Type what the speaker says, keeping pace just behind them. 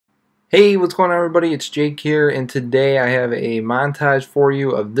Hey, what's going on everybody? It's Jake here, and today I have a montage for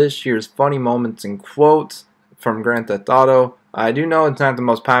you of this year's funny moments and quotes from Grand Theft Auto. I do know it's not the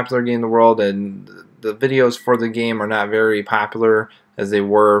most popular game in the world, and the videos for the game are not very popular as they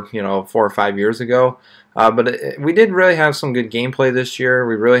were, 4 or 5 years ago. But we did really have some good gameplay this year.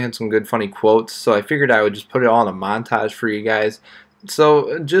 We really had some good funny quotes, so I figured I would just put it all in a montage for you guys.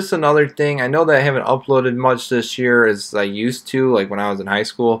 So just another thing, I know that I haven't uploaded much this year as I used to, like when I was in high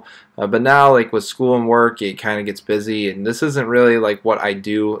school, but now like with school and work it kind of gets busy, and this isn't really like what I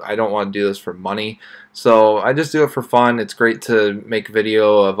do. I don't want to do this for money, so I just do it for fun. It's great to make a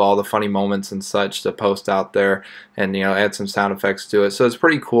video of all the funny moments and such to post out there, and add some sound effects to it, so it's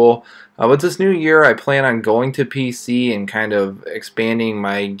pretty cool. With this new year, I plan on going to PC and kind of expanding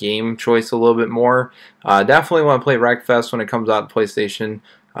my game choice a little bit more. Definitely want to play Wreckfest when it comes out to PlayStation.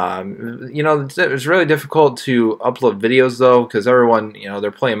 It's really difficult to upload videos though, because everyone, they're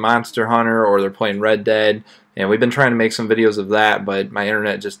playing Monster Hunter or they're playing Red Dead, and we've been trying to make some videos of that, but my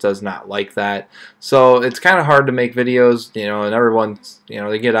internet just does not like that. So it's kind of hard to make videos, and everyone's,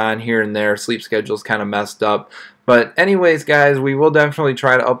 they get on here and there. Sleep schedule's kind of messed up. But anyways, guys, we will definitely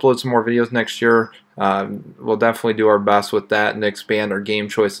try to upload some more videos next year. We'll definitely do our best with that and expand our game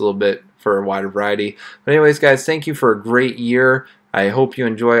choice a little bit for a wider variety. But anyways, guys, thank you for a great year. I hope you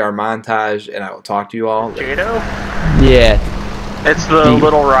enjoy our montage, and I will talk to you all later. Jado? Yeah. It's the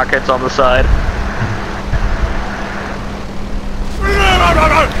little rockets on the side.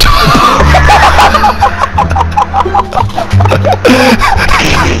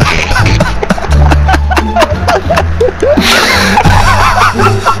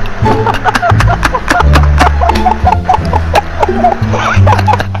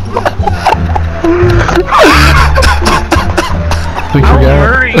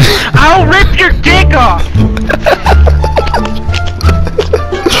 I'll rip your dick off!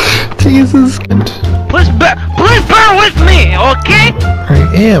 Jesus. Please bear with me, okay?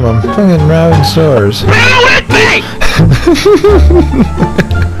 I am. I'm fucking robbing stores. Bear with me!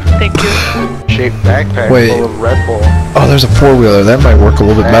 Thank you. Shaped backpack full of Red Bull. Oh, there's a four-wheeler. That might work a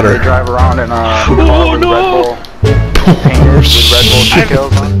little bit better. They drive around in a oh, with no. Red Bull painted with Red Bull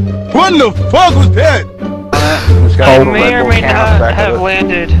details. What the fuck was that? I may or may not have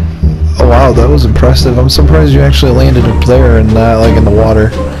landed. Oh wow, that was impressive. I'm surprised you actually landed up there and not like in the water.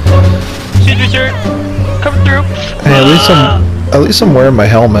 Excuse me, sir. Coming through. Hey, at least I'm wearing my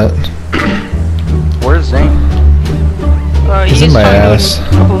helmet. Where's Zane? He's in my ass. A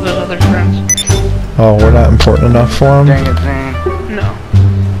couple of his other friends. Oh, we're not important enough for him? Dang it, Zane. No.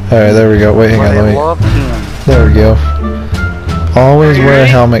 Alright, there we go. Wait, hang on, let me... There we go. Always wear a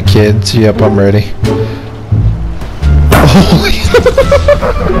helmet, kids. Yep, I'm ready. Holy...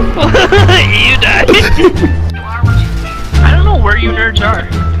 You died. I don't know where you nerds are.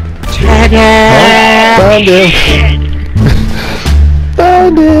 Oh, found him.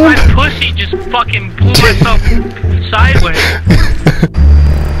 Found him. My pussy just fucking blew itself sideways.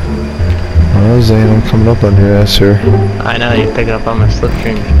 Oh, Zane, I'm coming up on your ass here. I know, you're picking up on my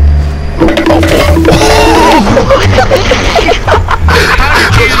slipstream.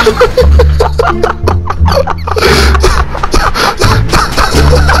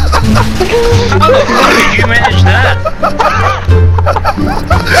 How the fuck did you manage that?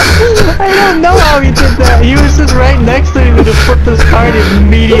 I don't know how he did that. He was just right next to me and just flipped his card and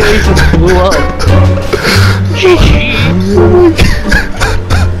immediately just blew up.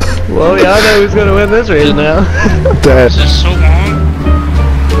 Well, yeah, I know who's gonna win this race now. Is this so long?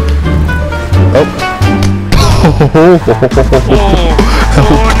 Oh.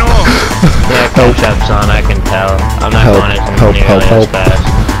 Oh no! Yeah, catch-up's on, I can tell. I'm not going as nearly as fast.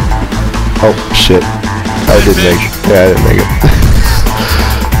 Oh, shit. I didn't make it. Yeah, I didn't make it.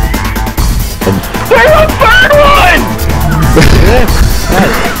 We're the third one!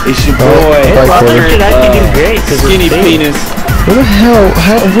 It's your boy. It should actually do great, cause skinny penis. Where the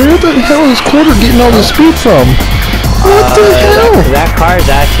hell is Quarter getting all the speed from? What the hell? That car's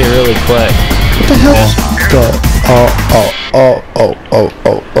actually really quick. What the hell?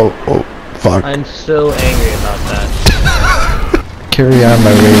 Oh, fuck. I'm so angry about that. Carry on,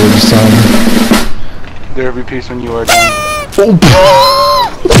 my wayward son. There be peace when you are done.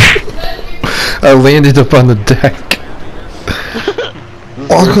 I landed up on the deck.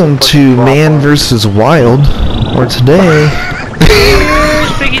 Welcome to Man vs. Wild, where today...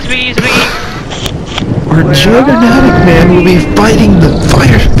 Spiggy. Where Juggernaut Man will be fighting the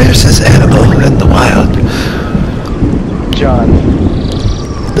fire versus animal in the wild. John.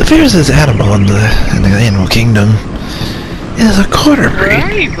 The fiercest animal in the animal kingdom is a quarter breed. Where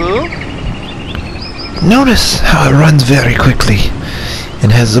are you, boo? Notice how it runs very quickly.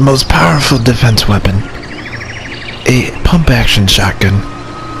 and has the most powerful defense weapon, a pump-action shotgun.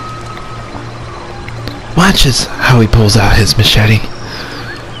 Watch how he pulls out his machete.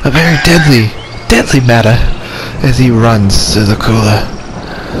 A very deadly matter as he runs to the cooler.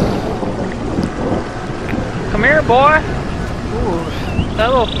 Come here, boy. Ooh, that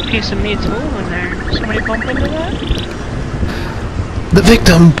little piece of meat's moving there. Somebody bump into that? The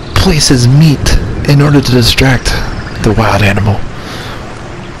victim places meat in order to distract the wild animal.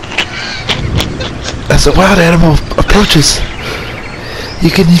 As the wild animal approaches, you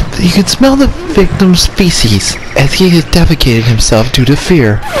can smell the victim's feces as he has defecated himself due to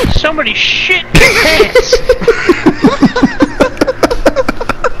fear. Somebody shit in your pants.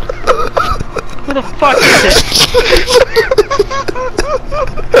 Who the fuck is it?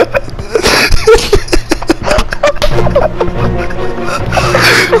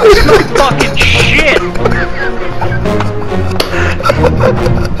 Fucking shit.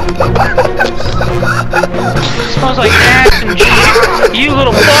 Smells like ass and shit. You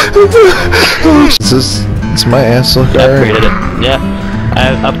little fuck. Is my ass look alright? Upgraded it. Yeah.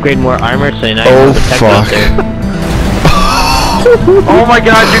 I've upgraded more armor, so now Oh you have fuck. Oh my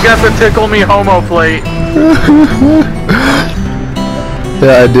god, you got the tickle me homo plate.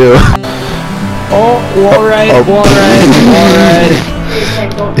 Yeah, I do. Oh, wall ride, wall ride, wall ride.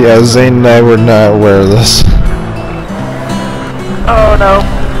 Yeah, Zane and I were not aware of this. Oh no.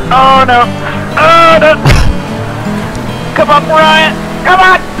 Oh no. Oh no. Come on, Brian. Come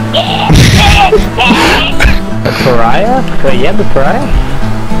on. The pariah? Yeah, the pariah?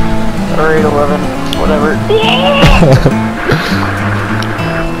 Or 811. Whatever.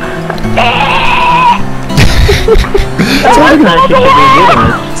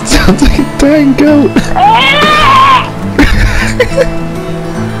 Sounds like a dying goat.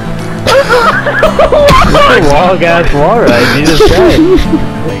 Wall guys, wall ride, Jesus Christ.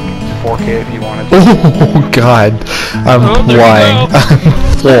 4K if you wanted to. Oh god, I'm flying. I'm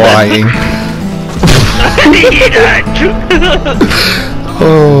flying.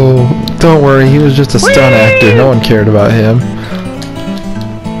 Oh, don't worry, he was just a stunt actor. No one cared about him.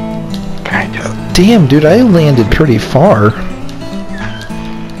 Kind of. Damn, dude, I landed pretty far.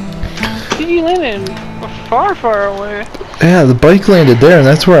 You landed far, far away. Yeah, the bike landed there, and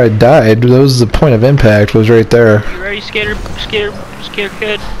that's where I died. That was the point of impact. Was right there. You ready, skater kid?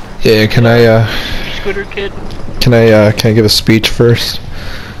 Yeah, can I Scooter kid? can I give a speech first?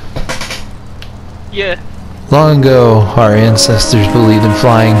 Yeah. Long ago, our ancestors believed in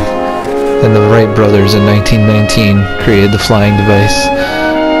flying, and the Wright brothers in 1919 created the flying device.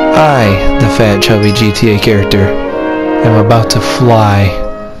 I, the fat, chubby GTA character, am about to fly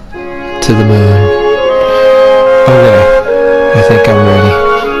to the moon. Okay, I think I'm ready.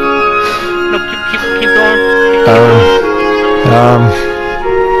 No, keep going.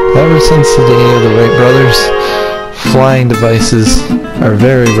 Ever since the day of the Wright brothers, flying devices are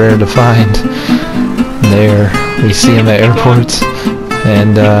very rare to find. There, we see them at airports,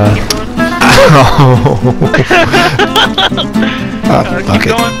 and fuck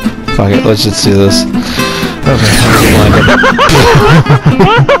it. Fuck it, let's just do this. Okay,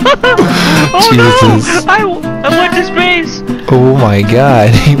 Jesus. No, I went to space. Oh my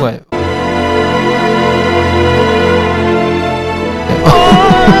god, he went.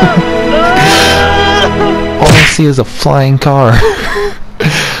 All I see is a flying car.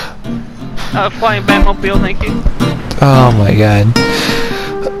 Flying Batmobile, thank you. Oh my god.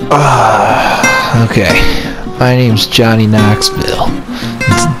 Okay. My name's Johnny Knoxville.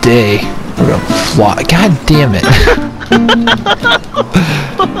 And today, we're gonna fly. God damn it.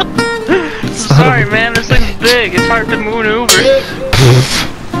 Sorry, man, this thing's big. It's hard to maneuver.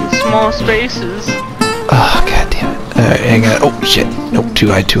 Small spaces. Oh, god damn it. Alright, hang on. Oh, shit. Nope, too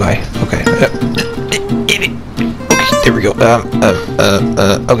high, too high. Okay. Okay, there we go.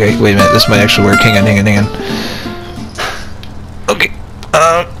 Okay, wait a minute. This might actually work. Hang on. Okay.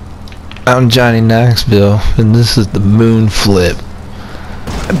 I'm Johnny Knoxville, and this is the moon flip.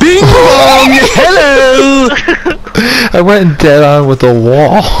 Bing bong! Hello! I went dead on with a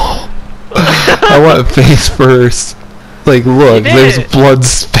wall. I went face first. Like, look, there's blood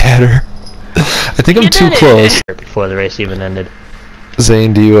spatter. I think I'm too close. Before the race even ended.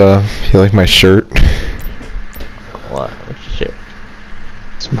 Zane, do you like my shirt? What? What's your shirt?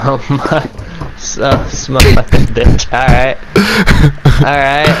 Smell my bitch. Alright.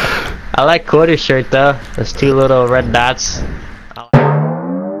 Alright. I like quarter shirt though. Those two little red dots.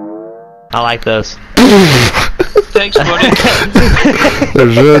 I like those. Thanks, buddy.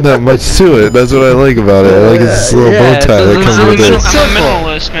 There's really not much to it. That's what I like about it. I like this little bow tie that comes with it. I'm a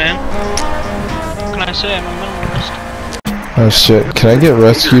minimalist, man. What can I say? I'm a minimalist. Oh shit, can I get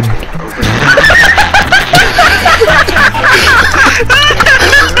rescued?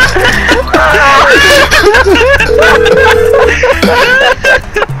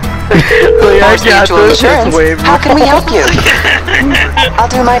 How can we help you? I'll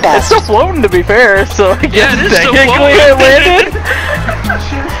do my It's best. still floating, to be fair, so I guess it is still technically floating. it landed.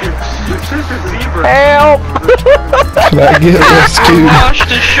 Help! Can I get rescued? Wash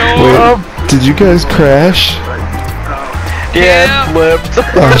the shore. Wait, did you guys crash? Yeah, it flipped.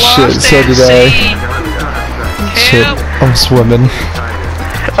 Oh shit, so did I. Shit, I'm swimming.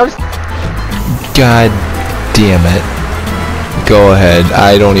 God damn it. Go ahead.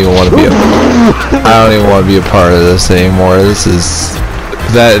 I don't even want to be a part of this anymore.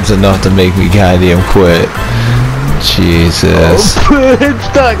 That's enough to make me goddamn quit. Jesus. It's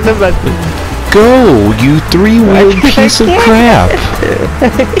stuck in the bed. Go, you three-wheeled piece of crap.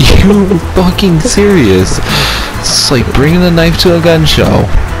 You fucking serious? It's like bringing a knife to a gun show. God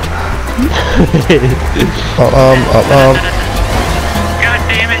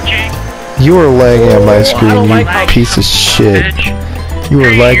damn it, Jake. You are lagging on my screen, you like piece of shit. Bitch. You are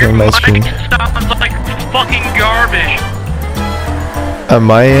Hey, lagging your on my mic screen. sounds like fucking garbage. On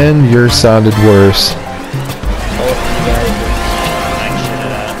my end, yours sounded worse.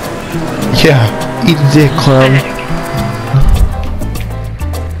 Yeah, eat a dick, clown.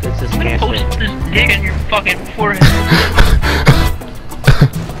 This is I'm gonna post this dick on your fucking forehead.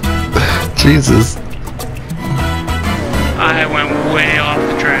 Jesus. I went way off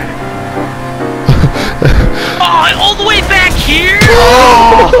the track. Oh, all the way back here?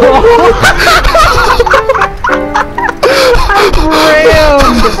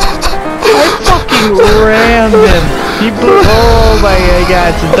 Rammed! I fucking rammed him! He blew. Oh my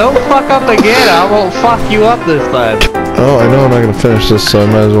god, so don't fuck up again, I won't fuck you up this time. Oh, I know I'm not gonna finish this, so I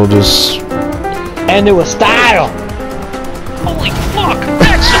might as well just... And it was style! Holy fuck,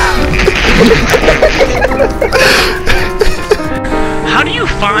 that's... How do you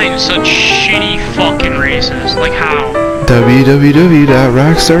find such shitty fucking races? Like how?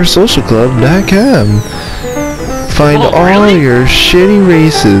 www.rockstarsocialclub.com. Find Oh, all really? your shitty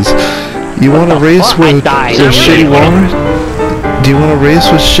races. You want to race fuck? with I died. shitty wall rides? Do you want to race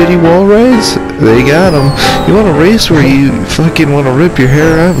with shitty wall rides? They got them. You want to race where you fucking want to rip your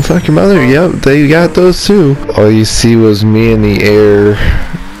hair out and fuck your mother? Yep, they got those too. All you see was me in the air.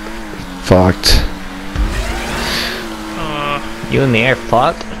 Fucked. You in the air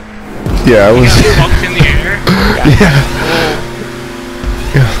fucked? Yeah, I was. Fucked in the air. Yeah.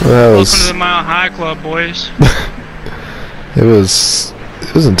 Yeah, that Welcome was. to the Mile High Club, boys. It was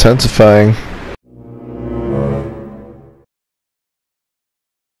intensifying.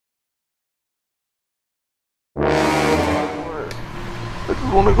 I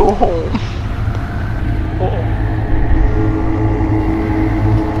just wanna go home.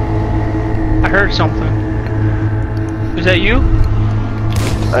 I heard something. Is that you?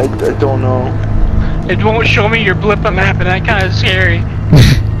 I don't know. It won't show me your blip on map, and that kind of scary.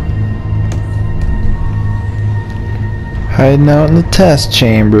 Hiding out in the test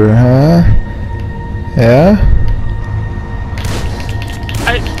chamber, huh? Yeah?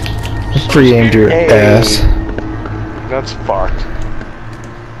 Pre-aimed your ass. That's fucked.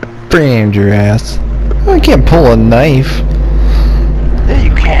 Pre-aimed your ass. Oh, you can't pull a knife. Yeah,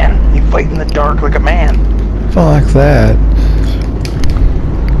 you can. You fight in the dark like a man. Fuck that.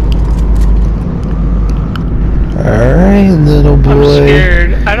 Alright, little boy. I'm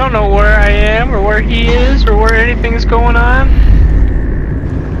scared. I don't know where I am, or where he is, or where anything's going on.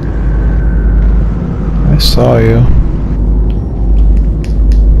 I saw you.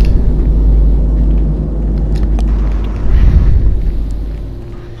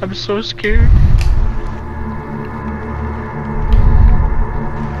 I'm so scared.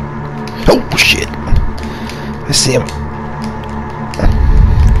 Oh shit! I see him.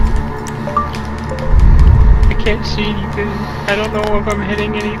 I can't see anything. I don't know if I'm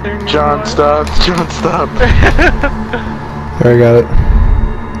hitting anything. John, stop. John, stop. There, I got it.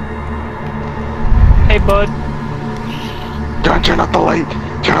 Hey, bud. John, turn off the light.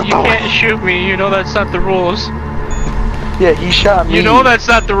 Turn off You the can't light. shoot me. You know that's not the rules. Yeah, he shot me. You know that's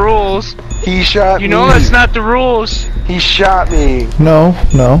not the rules. He shot me. You know that's not the rules. He shot me. No,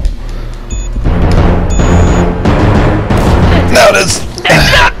 no. No, it is.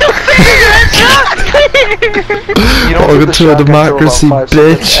 You don't Welcome get the to a shotgun till about democracy, 5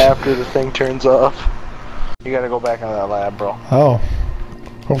 seconds bitch. after the thing turns off. You gotta go back on that lab, bro. Oh.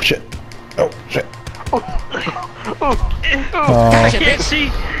 Oh shit. Oh shit. I Oh, can't see.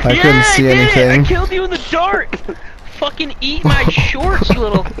 I couldn't see did it. anything. I killed you in the dark. Fucking eat my shorts, you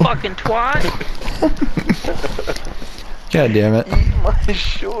little fucking twat. God damn it. My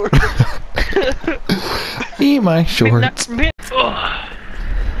shorts. Eat my shorts.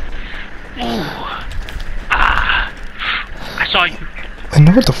 I saw you. I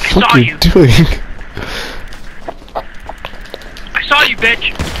know what the fuck saw you're you. doing. I saw you,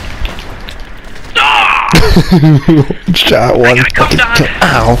 bitch. Shot one. Come down.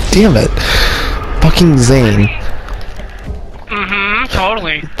 Ow, damn it. Fucking Zane.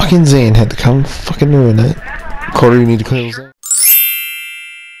 Totally. Fucking Zane had to come fucking ruin it. Carter, you need to clear Zane.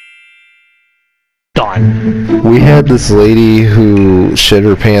 Done. We had this lady who shit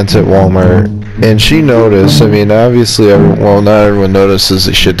her pants at Walmart, and she noticed. I mean, obviously, well, not everyone notices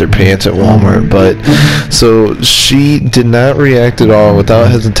they shit their pants at Walmart, but so she did not react at all.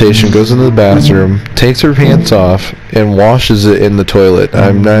 Without hesitation, goes into the bathroom, takes her pants off, and washes it in the toilet.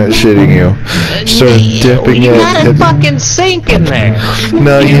 I'm not shitting you. She started dipping You it. had a fucking sink in there.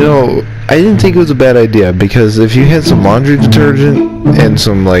 No, you know, I didn't think it was a bad idea, because if you had some laundry detergent and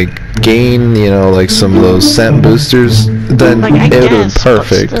some like Gain, you know, like some of those scent boosters, then Like, I it would have been guess, but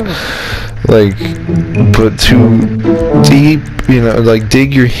perfect. still. Like, put too deep, you know, like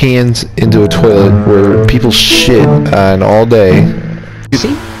dig your hands into a toilet where people shit on all day.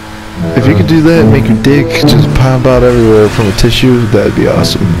 See? If you could do that and make your dick just pop out everywhere from a tissue, that'd be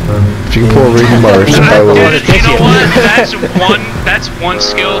awesome. If you can pull a Ricky Marsh, I will. Dude, you know what? That's one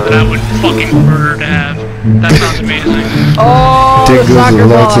skill that I would fucking murder to have. That sounds amazing. Oh, Dick the goes soccer a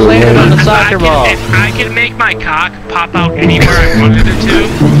lot ball to the landed on the left. soccer ball. If I can make my cock pop out anywhere I wanted it to,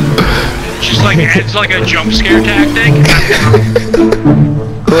 just like it's like a jump scare tactic.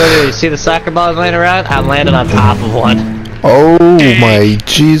 Wait, you see the soccer balls laying around? I'm landing on top of one. Oh my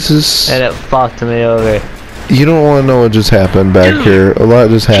Jesus. And it fucked me over. You don't want to know what just happened back Dude, here. A lot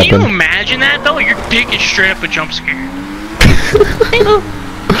just Can you happened. imagine that though? Your dick is straight up a jump scare.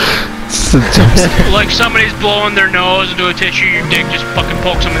 It's a jump scare. Like somebody's blowing their nose into a tissue, your dick just fucking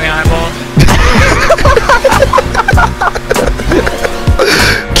pokes them in the eyeball.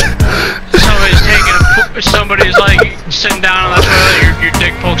 Somebody's like sitting down on the toilet, your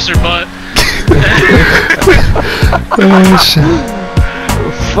dick pokes their butt. Oh shit.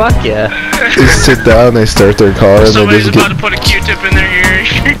 Fuck yeah. They sit down, they start their car, and they Somebody's just about get. to put a Q-tip in their ear,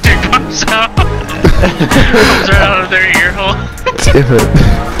 your dick pops out. Comes right out of their ear hole. Damn it.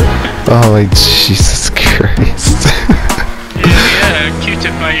 Oh my Jesus Christ. Yeah,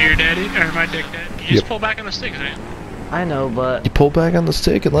 Q-tip my ear, daddy, or my dick, daddy. You just pull back on the stick, man. I know, but... You pull back on the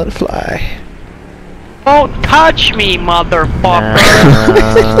stick and let it fly. Don't touch me, motherfucker!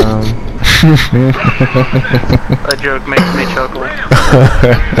 That joke makes me chuckle.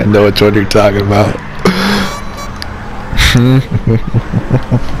 I know which one you're talking about.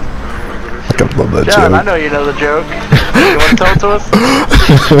 I love that John, I joke. know you know the joke. You want to tell it to us?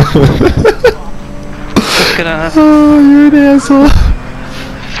 Just gonna Oh, you're an asshole.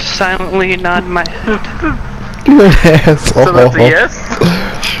 silently nod my head. You're an asshole. So that's a yes?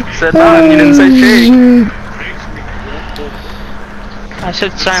 You said no, you didn't say shake. I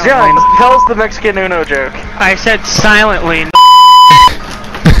said John, silently. tell us the Mexican Uno joke. I said silently.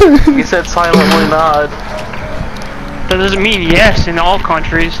 You said silently nod. That doesn't mean yes in all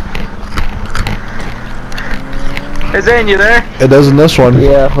countries. Hey Zane, you there? It does in this one.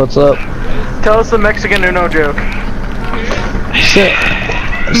 Yeah, what's up? Tell us the Mexican Uno joke.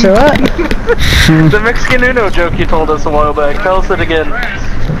 So what? The Mexican Uno joke you told us a while back. Tell us it again.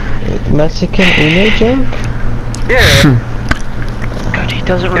 Mexican Uno joke? Yeah. God, he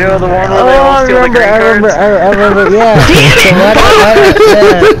doesn't You know remember. the one where they all steal the green cards? I remember, yeah.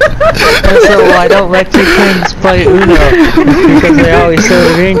 So why don't Mexicans play Uno? Because they always steal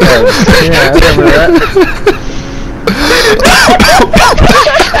the green cards. Yeah, I remember that.